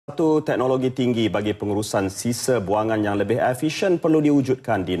Satu, teknologi tinggi bagi pengurusan sisa buangan yang lebih efisyen perlu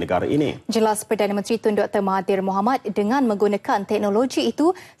diwujudkan di negara ini. Jelas Perdana Menteri Tun Dr Mahathir Mohamad, dengan menggunakan teknologi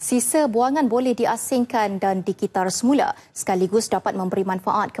itu, sisa buangan boleh diasingkan dan dikitar semula, sekaligus dapat memberi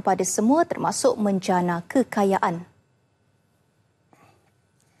manfaat kepada semua termasuk menjana kekayaan.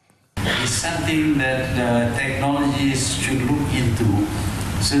 It's something that technologies should look into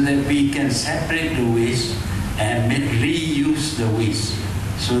so that we can separate the waste and reuse the waste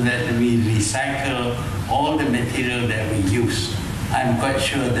so that we recycle all the material that we use. I'm quite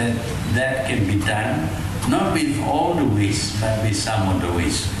sure that that can be done, not with all the waste, but with some of the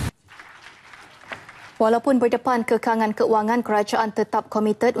waste. Walaupun berdepan kekangan keuangan, kerajaan tetap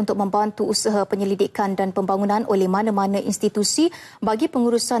komited untuk membantu usaha penyelidikan dan pembangunan oleh mana-mana institusi bagi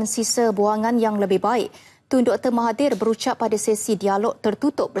pengurusan sisa buangan yang lebih baik. Tun Dr Mahathir berucap pada sesi dialog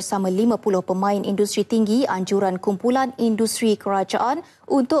tertutup bersama 50 pemain industri tinggi anjuran kumpulan industri kerajaan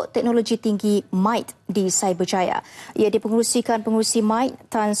untuk teknologi tinggi MIT di Cyberjaya. Ia dipengerusikan pengerusi MIT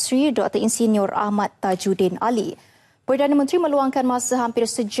Tan Sri Dr Insinyur Ahmad Tajuddin Ali. Perdana Menteri meluangkan masa hampir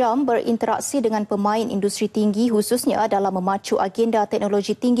sejam berinteraksi dengan pemain industri tinggi khususnya dalam memacu agenda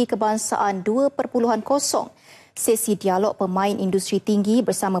teknologi tinggi kebangsaan 2.0. Sesi dialog pemain industri tinggi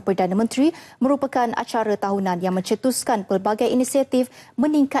bersama Perdana Menteri merupakan acara tahunan yang mencetuskan pelbagai inisiatif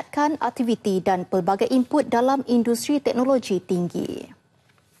meningkatkan aktiviti dan pelbagai input dalam industri teknologi tinggi.